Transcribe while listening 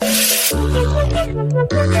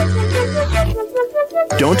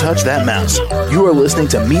Don't touch that mouse. You are listening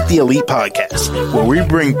to Meet the Elite Podcast, where we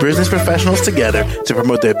bring business professionals together to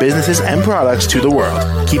promote their businesses and products to the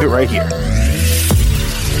world. Keep it right here.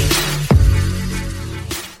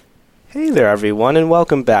 Hey there, everyone, and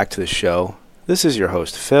welcome back to the show. This is your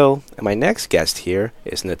host, Phil, and my next guest here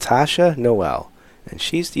is Natacha Noel, and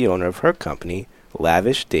she's the owner of her company,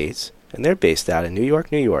 Lavish Dates, and they're based out in New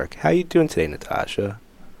York, New York. How are you doing today, Natacha?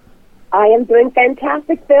 I am doing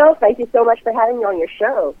fantastic, Phil. Thank you so much for having me on your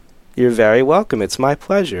show. You're very welcome. It's my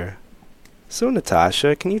pleasure. So,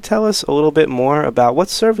 Natacha, can you tell us a little bit more about what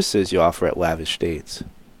services you offer at Lavish Dates?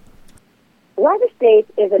 Lavish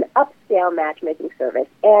Dates is an upscale matchmaking service,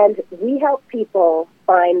 and we help people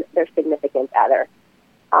find their significant other.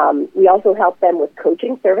 We also help them with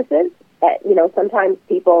coaching services. Sometimes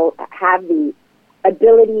people have the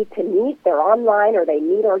ability to meet, they're online or they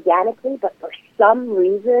meet organically, but for some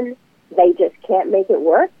reason they just can't make it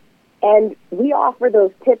work. And we offer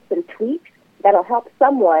those tips and tweaks that'll help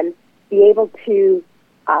someone be able to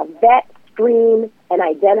vet, screen, and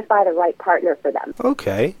identify the right partner for them.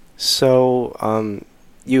 Okay. So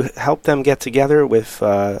you help them get together with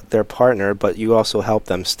their partner, but you also help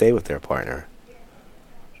them stay with their partner.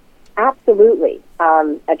 Absolutely.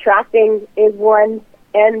 Attracting is one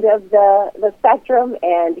end of the spectrum,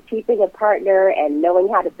 and keeping a partner and knowing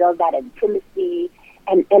how to build that intimacy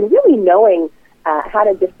and really knowing how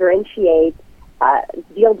to differentiate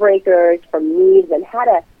deal breakers from needs and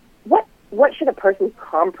what should a person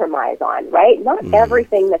compromise on, right? Not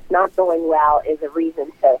everything that's not going well is a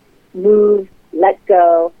reason to move, let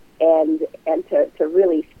go, and to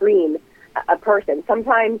really screen a person.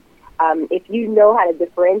 Sometimes if you know how to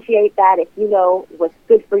differentiate that, if you know what's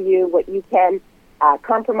good for you, what you can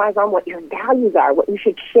compromise on, what your values are, what you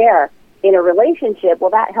should share in a relationship,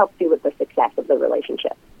 well, that helps you with the success of the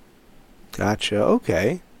relationship. Gotcha.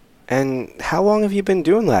 Okay. And how long have you been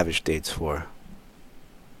doing Lavish Dates for?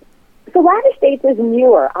 So Lavish Dates is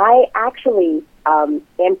newer. I actually am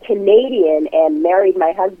Canadian and married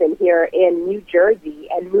my husband here in New Jersey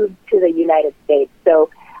and moved to the United States.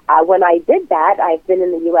 So when I did that, I've been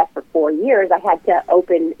in the U.S. for 4 years. I had to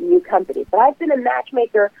open new companies. But I've been a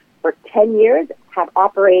matchmaker for 10 years, have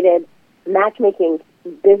operated matchmaking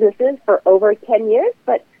businesses for over 10 years,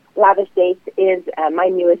 but Lavish Dates is my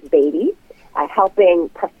newest baby, helping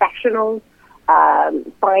professionals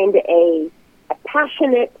find a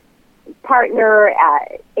passionate partner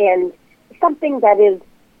and something that is,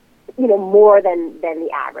 more than the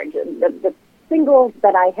average. The singles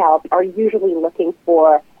that I help are usually looking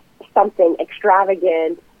for something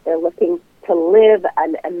extravagant. They're looking to live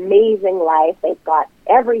an amazing life. They've got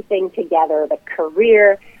everything together, the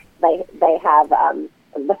career, they have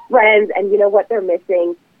the friends, and what they're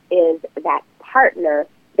missing is that partner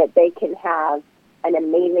that they can have an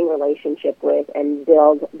amazing relationship with and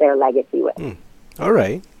build their legacy with. All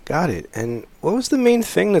right, got it. And what was the main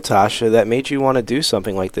thing, Natacha, that made you want to do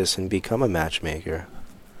something like this and become a matchmaker?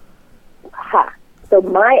 So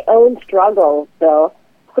my own struggle, Phil,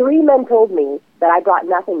 3 men told me that I brought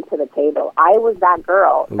nothing to the table. I was that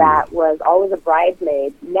girl that was always a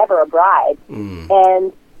bridesmaid, never a bride,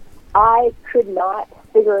 and I could not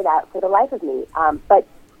figure it out for the life of me. But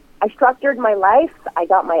I structured my life. I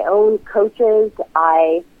got my own coaches.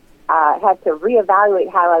 I had to reevaluate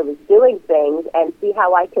how I was doing things and see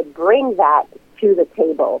how I could bring that to the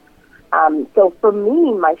table. So for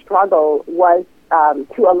me, my struggle was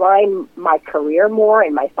to align my career more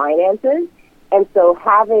and my finances. And so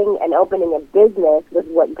having and opening a business was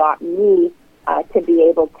what got me to be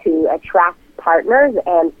able to attract partners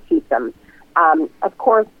and keep them. Of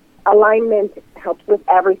course, alignment helps with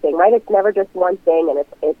everything, right? It's never just one thing, and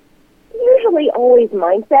it's usually always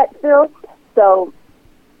mindset, Phil. So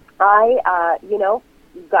I,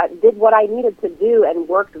 did what I needed to do and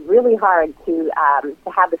worked really hard to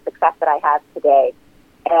have the success that I have today.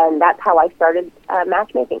 And that's how I started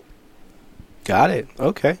matchmaking. Got it.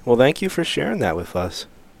 Okay. Well, thank you for sharing that with us.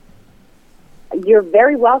 You're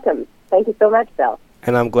very welcome. Thank you so much, Phil.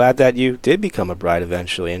 And I'm glad that you did become a bride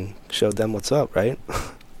eventually and showed them what's up, right?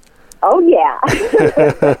 Oh, yeah.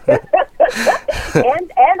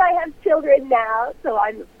 and I have children now, so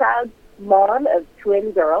I'm a proud mom of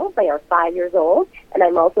twin girls. They are 5 years old. And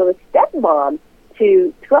I'm also a stepmom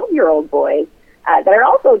to 12-year-old boys that are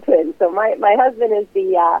also twins. So my husband is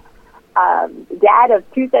the dad of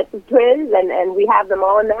 2 sets of twins, and we have them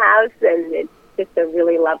all in the house, and it's just a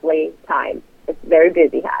really lovely time. It's a very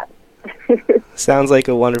busy house. Sounds like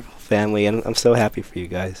a wonderful family, and I'm so happy for you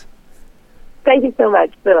guys. Thank you so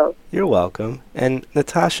much, Phil. You're welcome. And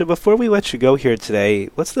Natacha, before we let you go here today,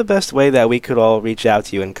 what's the best way that we could all reach out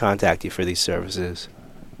to you and contact you for these services?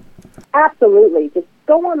 Absolutely. Just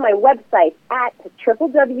go on my website at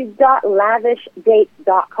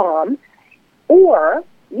www.lavishdates.com, or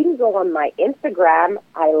you can go on my Instagram.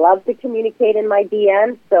 I love to communicate in my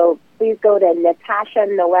DMs, so please go to Natacha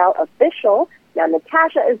Noel-04. Now,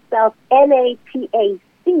 Natacha is spelled Natacha,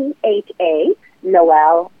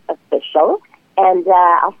 Noel-04, and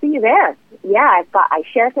I'll see you there. Yeah, I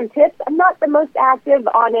share some tips. I'm not the most active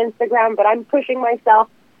on Instagram, but I'm pushing myself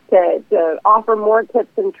to offer more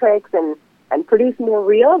tips and tricks and produce more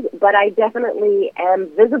reels, but I definitely am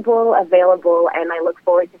visible, available, and I look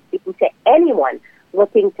forward to speaking to anyone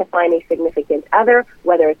looking to find a significant other,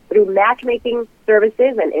 whether it's through matchmaking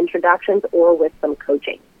services and introductions or with some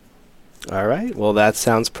coaching. All right. Well, that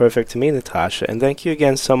sounds perfect to me, Natacha. And thank you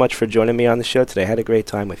again so much for joining me on the show today. I had a great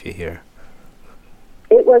time with you here.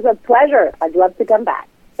 It was a pleasure. I'd love to come back.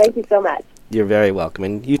 Thank you so much. You're very welcome.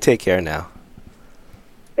 And you take care now.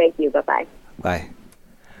 Thank you. Bye-bye. Bye.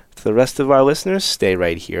 To the rest of our listeners, stay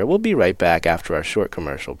right here. We'll be right back after our short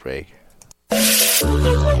commercial break.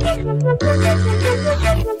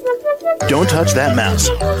 Don't touch that mouse.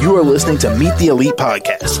 You are listening to Meet the Elite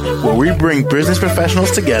Podcast, where we bring business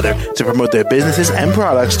professionals together to promote their businesses and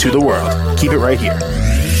products to the world. Keep it right here.